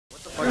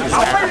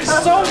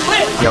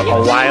Yo,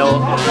 a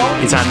while.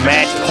 He's on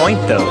match point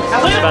though.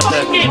 He's about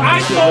to.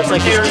 Looks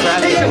like he's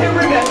crashing.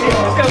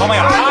 Oh my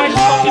god, I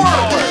fucking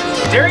forward.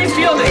 Darius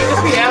fielding,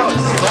 just be Alex.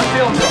 I'm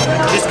feeling so.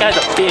 This guy's a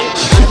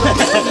bitch.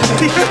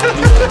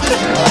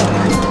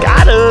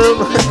 Got him!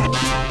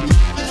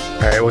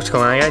 Alright, what's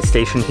going on, guys?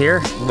 Station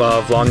here.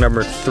 Vlog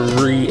number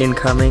 3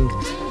 incoming.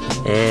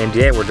 And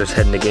yeah, we're just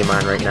heading to Game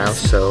On right now,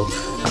 so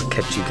I'll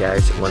catch you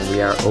guys when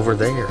we are over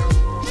there.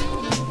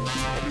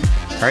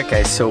 Alright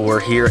guys, so we're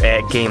here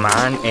at Game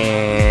On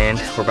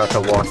and we're about to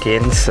walk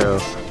in.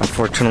 So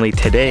unfortunately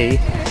today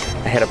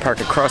I had to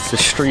park across the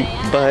street,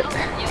 but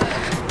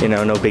you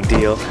know, no big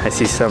deal. I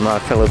see some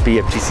fellow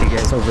BFGC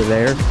guys over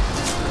there.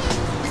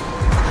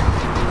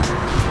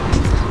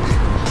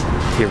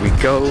 Here we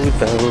go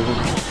though.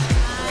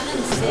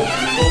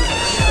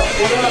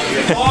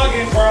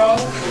 Vlogging, bro.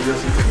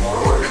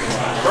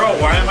 Bro,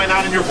 why am I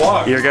not in your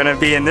vlog? You're gonna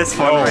be in this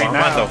one right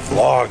now. I'm about to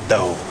vlog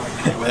though.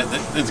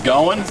 It's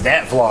going?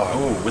 That vlog.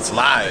 Oh, it's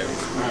live.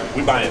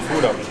 We buying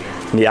food over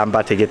here. Yeah, I'm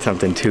about to get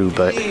something too,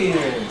 but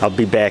I'll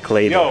be back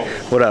later. Yo,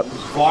 what up?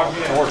 Vlog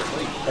me an order.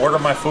 Order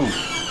my food.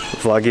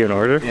 Vlog you an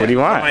order? Yeah. What do you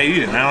want? What am I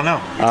eating? I don't know.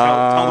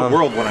 Tell the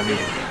world what I'm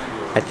eating.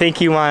 I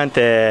think you want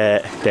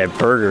that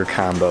burger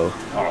combo.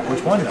 Oh,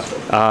 which one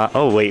though?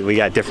 Oh wait, we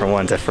got different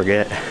ones. I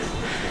forget.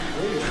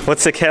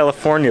 What's the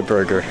California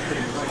burger?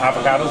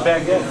 Avocados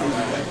bag yet?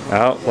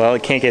 Oh, well,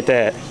 you can't get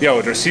that.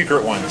 Yo, they're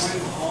secret ones.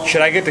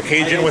 Should I get the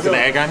Cajun with an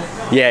egg on it?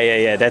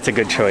 Yeah. That's a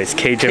good choice.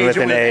 Cajun with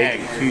an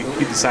egg. He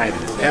decided.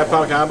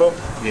 Half-pound combo?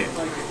 Yeah.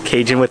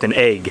 Cajun with an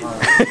egg.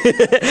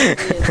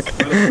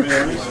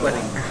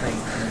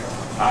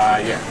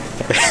 Yeah.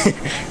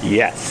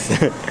 Yes.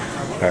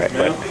 All right,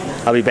 but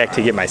I'll be back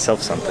to get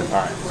myself something.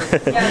 All right.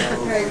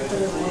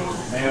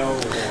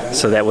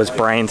 So that was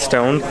Brian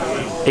Stone,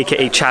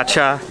 aka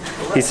Cha-Cha.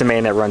 He's the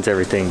man that runs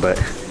everything, but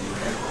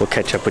we'll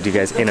catch up with you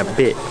guys in a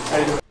bit.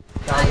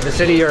 The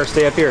city or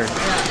stay up here?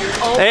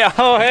 Hey,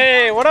 oh,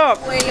 hey, what up?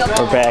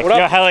 We're back.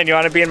 Yo, Helen, you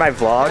want to be in my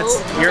vlog?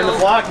 You're in the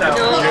vlog now.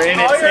 You're in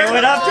it. Say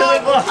what up to the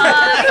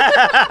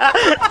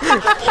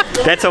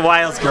vlog. That's a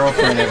Wile's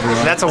girlfriend,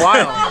 everyone. That's a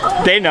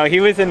while. They know, he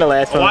was in the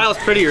last one. Wile's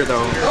prettier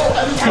though.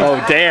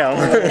 Oh, damn.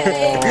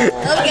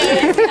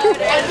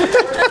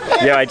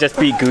 Yo, I just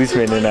beat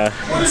Guzman in a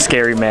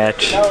scary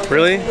match.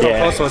 Really? Yeah.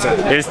 How close was it?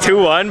 It was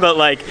 2-1, but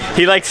like,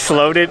 he like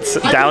slowed it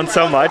down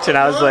so much, and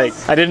I was like,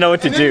 I didn't know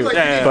what to do.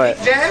 But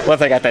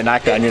once I got that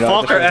knockdown, you know.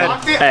 Falk or Ed?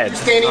 Ed.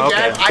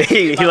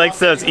 Okay. He likes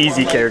those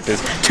easy characters.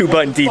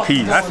 2-button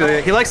DPs. I feel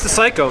it. He likes the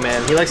psycho,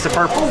 man. He likes the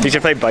purple. He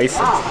should play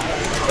Bison.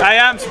 I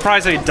am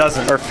surprised that he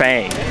doesn't. Or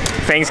Fang.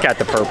 Fang's got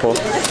the purple.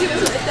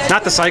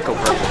 Not the psycho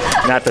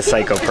purple. Not the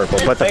psycho purple,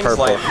 but the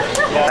purple.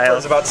 Yeah,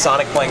 it's about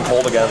Sonic playing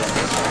Cold again.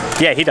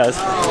 Yeah, he does.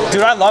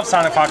 Dude, I love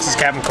Sonic Fox's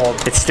Captain Cold.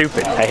 It's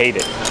stupid. I hate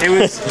it. It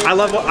was. I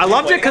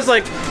loved it because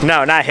like.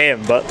 No, not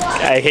him, but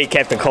I hate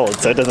Captain Cold,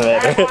 so it doesn't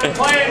matter.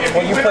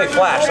 Well, you play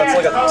Flash. That's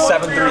like a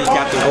 7-3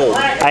 Captain Cold.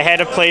 I had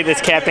to play this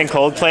Captain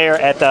Cold player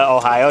at the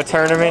Ohio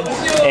tournament,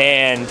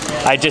 and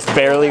I just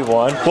barely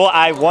won. Well,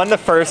 I won the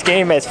first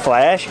game as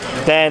Flash,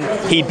 then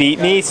he beat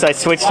me, so I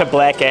switched to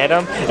Black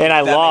Adam, and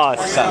I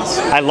lost.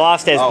 I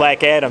lost as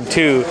Black Adam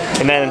too,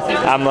 and then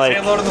I'm like,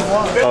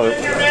 oh,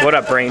 what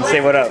up, Brain? Say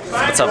what up.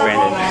 What's up, Brandon?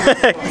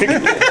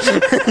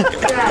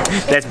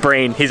 That's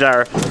Brain. He's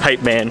our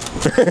hype man.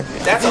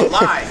 That's a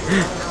lie.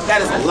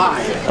 That is a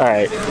lie. All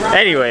right.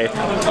 Anyway,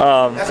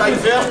 That's how you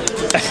feel?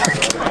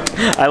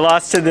 I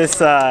lost to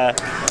this. Or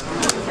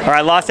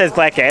I lost as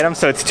Black Adam,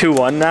 so it's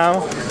 2-1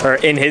 now, or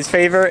in his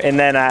favor. And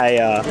then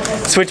I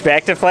switched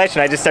back to Flash,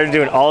 and I just started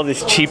doing all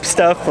this cheap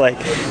stuff, like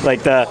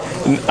the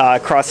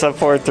cross-up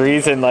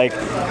 4-3s and like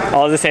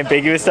all this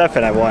ambiguous stuff,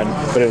 and I won,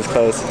 but it was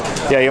close.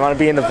 Yeah, you want to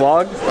be in the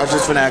vlog? I was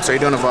just finna ask, are you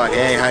doing a vlog?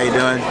 Hey, how you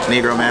doing?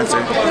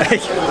 Negromancer.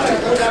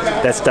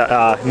 That's the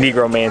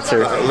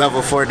Negromancer.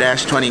 Level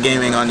 4-20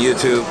 gaming on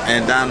YouTube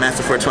and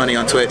DonMaster420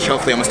 on Twitch.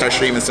 Hopefully I'm gonna start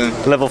streaming soon.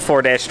 Level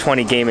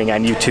 4-20 gaming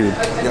on YouTube.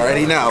 You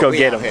already know. Go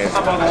get him.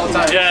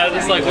 Yeah,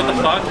 just like, what the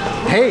fuck?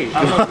 Hey,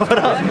 what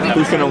up?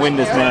 Who's gonna win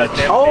this match?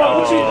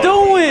 Oh, what you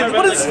doing?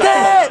 What is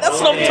that?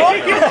 That's what I'm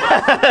talking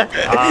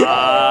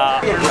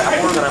about.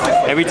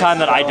 Every time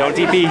that I don't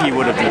DP, he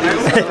would have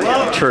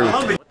DP. True.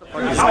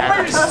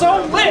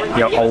 So lit.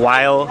 Yo, a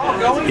while.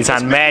 He's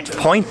on match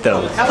point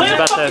though. He's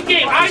about to.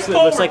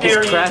 Looks like he's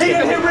crashing.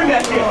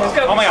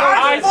 Oh my god,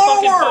 eyes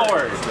fucking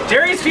forward.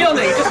 Darius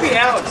fielding, just be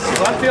Alex.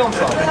 I'm feeling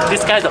so.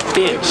 This guy's a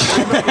bitch.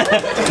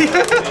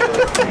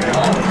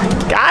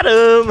 Got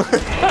him.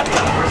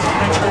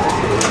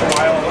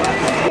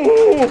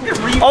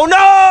 Oh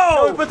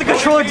no! Put the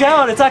controller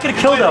down. It's not gonna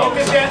kill though.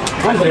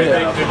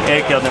 Yeah,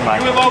 it killed him. And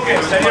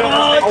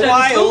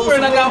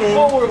I got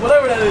forward,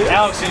 whatever that is.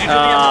 Alex, did you do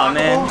Oh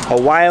man. A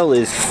while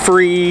is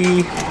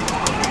free.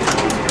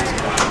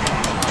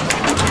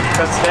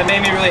 That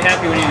made me really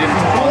happy when you did it.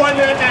 Who won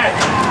that match?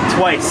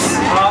 Twice. A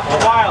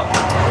while.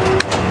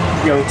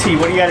 Yo, T,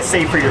 what do you gotta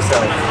say for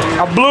yourself?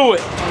 I blew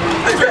it.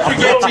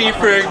 T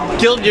for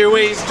killed your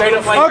way straight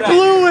up like I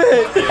blew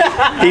it.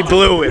 He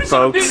blew it,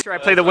 folks. I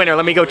play the winner.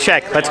 Let me go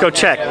check. Let's go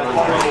check.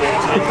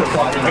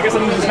 I guess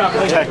I'm just not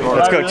playing that.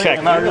 Let's go check.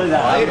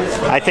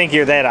 I think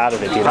you're that out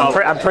of it, dude.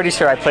 I'm pretty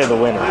sure I play the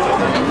winner.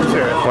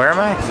 Where am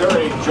I?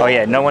 Oh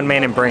yeah, no one,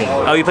 man, and brain.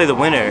 Oh, you play the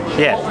winner.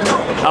 Yeah.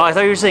 Oh, I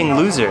thought you were saying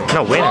loser.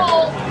 No, winner.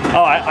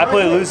 Oh, I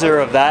play loser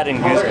of that and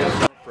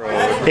Gooser.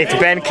 It's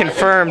been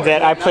confirmed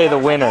that I play the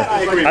winner.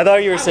 I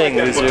thought you were saying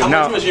loser.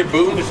 No.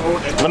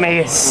 Let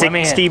me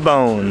 60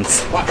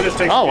 bones.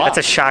 Oh, wow. That's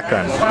a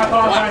shotgun.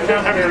 I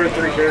don't know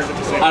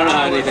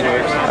how anything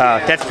works.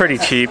 That's pretty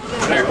cheap. Is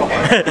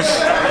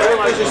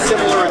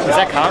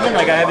that common?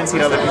 Like, I haven't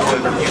seen other people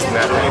using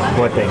that.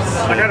 What thing?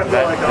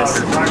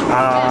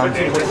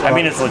 I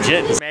mean, it's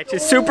legit. This match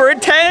is super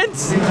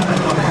intense.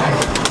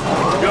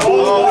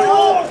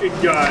 Oh,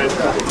 guys.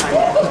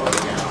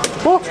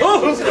 Oh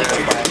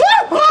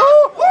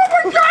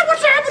my God,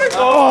 what's happening?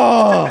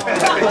 Oh.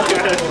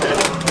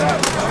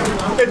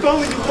 If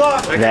only you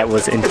lost. That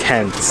was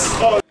intense.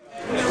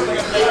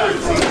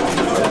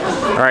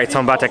 Alright, so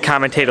I'm about to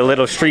commentate a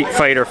little Street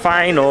Fighter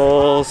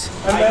Finals.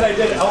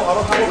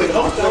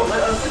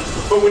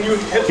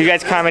 You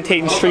guys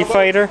commentating Street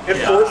Fighter? It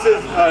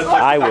forces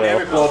I will.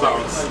 dynamic wall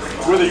bounce.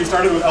 Whether you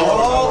started with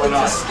L1 or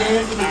not.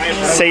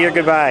 Say your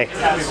goodbye.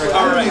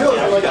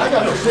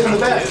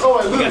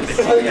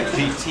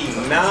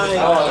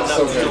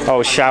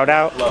 Oh, shout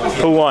out?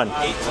 Who won?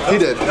 He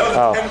did.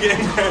 Oh.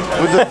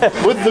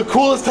 With the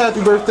coolest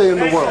happy birthday in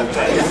the world.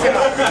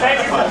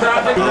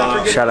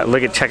 Shout out.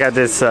 Look at, check out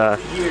this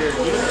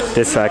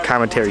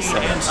commentary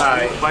set.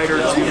 Fighter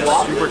 2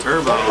 Super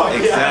Turbo.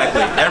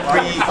 Exactly.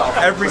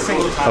 Every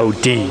single time.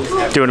 OD.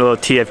 Doing a little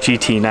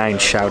TFGT9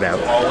 shout out.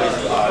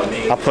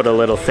 I'll put a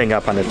little thing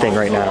up on the thing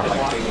right now.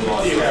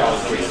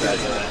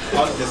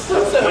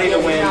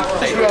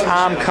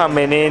 I'm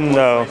coming in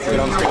though.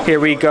 Here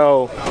we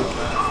go.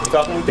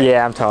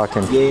 Yeah, I'm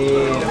talking. Do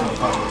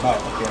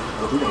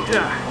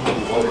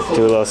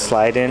a little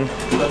slide in.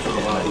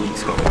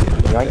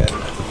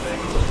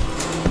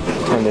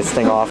 Turn this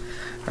thing off.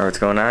 Alright, what's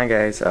going on,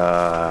 guys?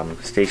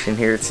 Station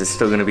here. This is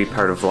still going to be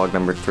part of vlog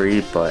number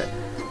 3, but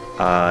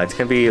it's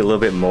going to be a little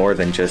bit more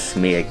than just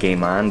me at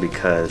Game On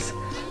because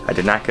I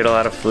did not get a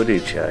lot of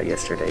footage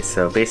yesterday.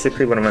 So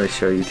basically what I'm going to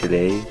show you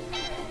today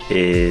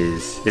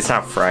is, it's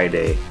not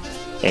Friday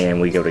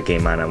and we go to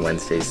Game On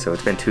Wednesdays, so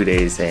it's been 2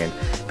 days, and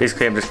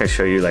basically I'm just going to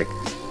show you like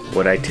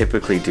what I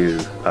typically do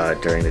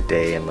during the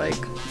day and like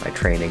my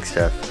training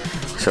stuff.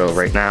 So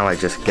right now I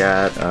just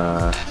got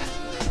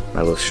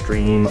my little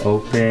stream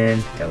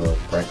open, got a little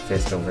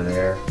breakfast over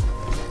there,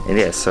 and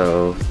yeah,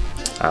 so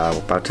we're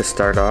about to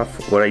start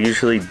off. What I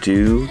usually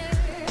do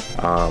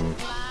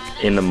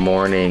in the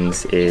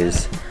mornings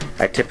is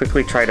I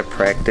typically try to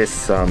practice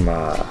some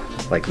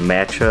like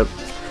matchup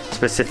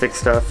specific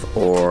stuff,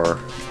 or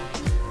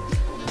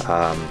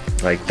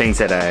like things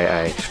that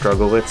I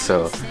struggle with.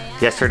 So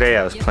yesterday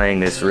I was playing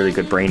this really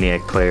good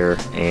Brainiac player,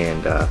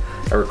 and I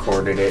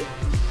recorded it.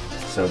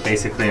 So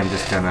basically I'm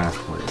just gonna,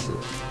 what is it?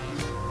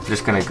 I'm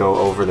just gonna go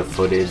over the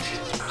footage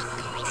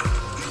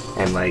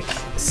and like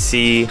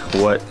see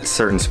what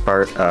certain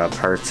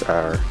parts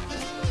are,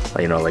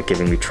 you know, like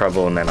giving me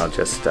trouble, and then I'll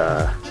just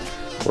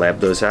lab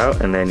those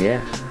out, and then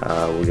yeah,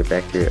 we'll get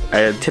back to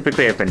it.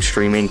 Typically I've been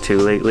streaming too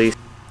lately.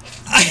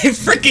 I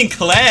freaking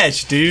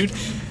clashed, dude.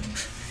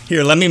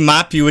 Here, let me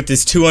mop you with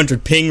this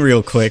 200 ping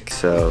real quick.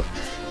 So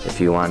if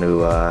you want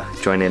to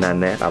join in on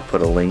that, I'll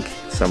put a link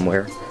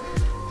somewhere.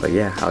 But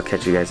yeah, I'll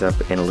catch you guys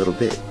up in a little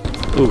bit.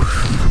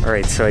 Oof.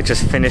 Alright, so I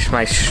just finished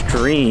my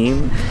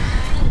stream.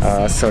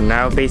 So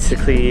now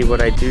basically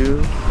what I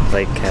do,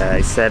 like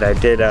I said, I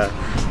did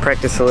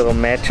practice a little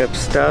matchup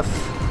stuff.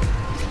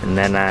 And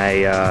then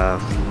I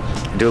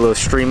do a little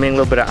streaming, a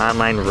little bit of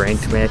online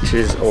ranked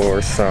matches,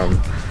 or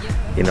some,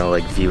 you know,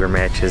 like viewer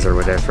matches or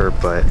whatever.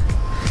 But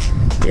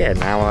yeah,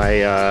 now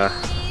I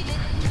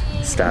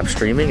stop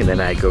streaming, and then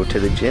I go to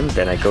the gym,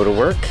 then I go to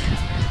work,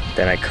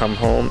 then I come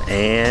home,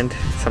 and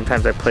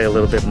sometimes I play a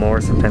little bit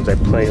more, sometimes I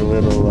play a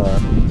little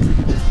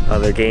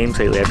other games.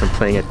 Lately I've been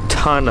playing a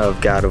ton of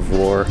God of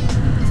War,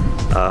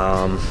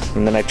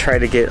 and then I try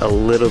to get a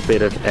little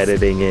bit of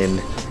editing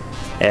in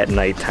at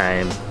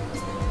nighttime.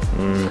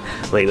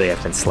 Lately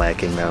I've been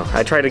slacking though.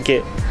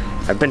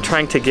 I've been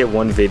trying to get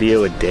one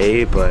video a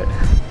day, but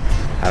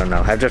I don't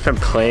know, I've just been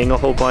playing a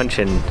whole bunch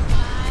and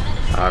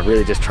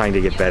really just trying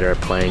to get better at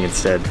playing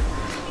instead.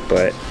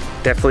 But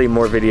definitely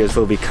more videos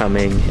will be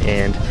coming,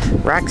 and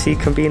Roxy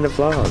can be in the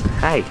vlog.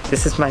 Hi,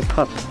 this is my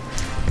pup.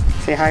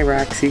 Say hi,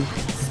 Roxy.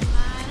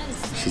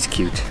 She's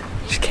cute.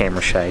 She's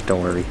camera shy,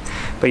 don't worry.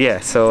 But yeah,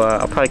 so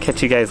I'll probably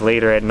catch you guys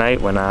later at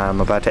night when I'm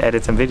about to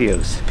edit some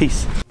videos.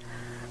 Peace.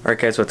 Alright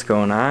guys, what's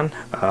going on?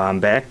 I'm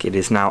back. It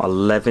is now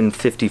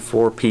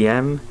 11:54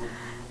 p.m.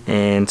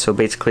 And so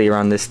basically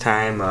around this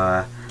time,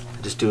 I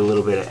just do a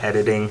little bit of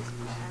editing,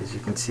 as you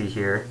can see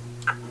here.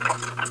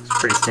 It's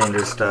pretty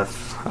standard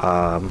stuff.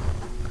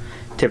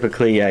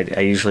 Typically I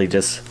usually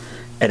just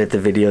edit the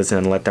videos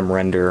and let them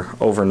render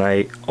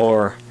overnight,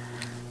 or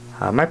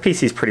my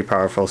PC is pretty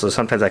powerful, so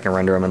sometimes I can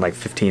render them in like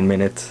 15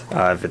 minutes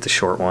if it's a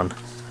short one.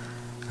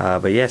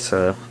 But yeah,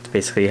 so that's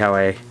basically how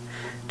I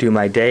do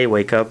my day,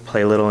 wake up,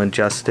 play a little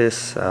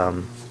Injustice,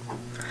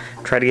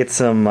 try to get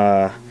some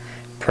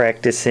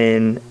practice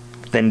in,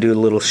 then do a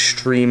little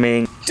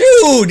streaming.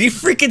 Dude, you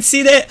freaking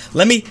see that?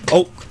 Let me,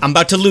 oh, I'm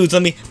about to lose.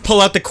 Let me pull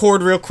out the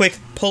cord real quick.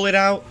 Pull it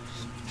out.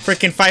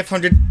 Freaking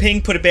 500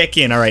 ping, put it back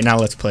in. All right, now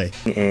let's play.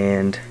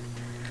 And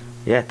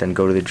yeah, then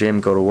go to the gym,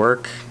 go to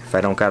work. If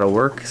I don't gotta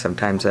work,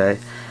 sometimes I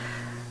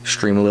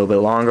stream a little bit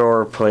longer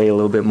or play a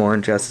little bit more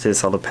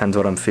Injustice. All depends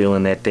what I'm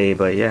feeling that day,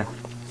 but yeah,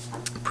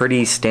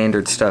 pretty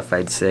standard stuff,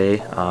 I'd say.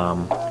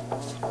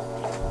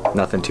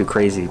 Nothing too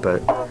crazy,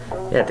 but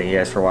yeah, thank you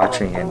guys for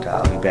watching, and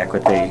I'll be back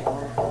with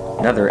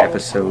another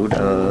episode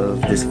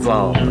of this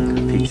vlog.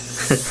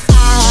 Peace.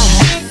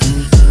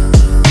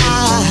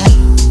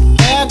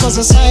 There goes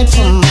a sight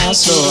from my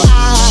soul.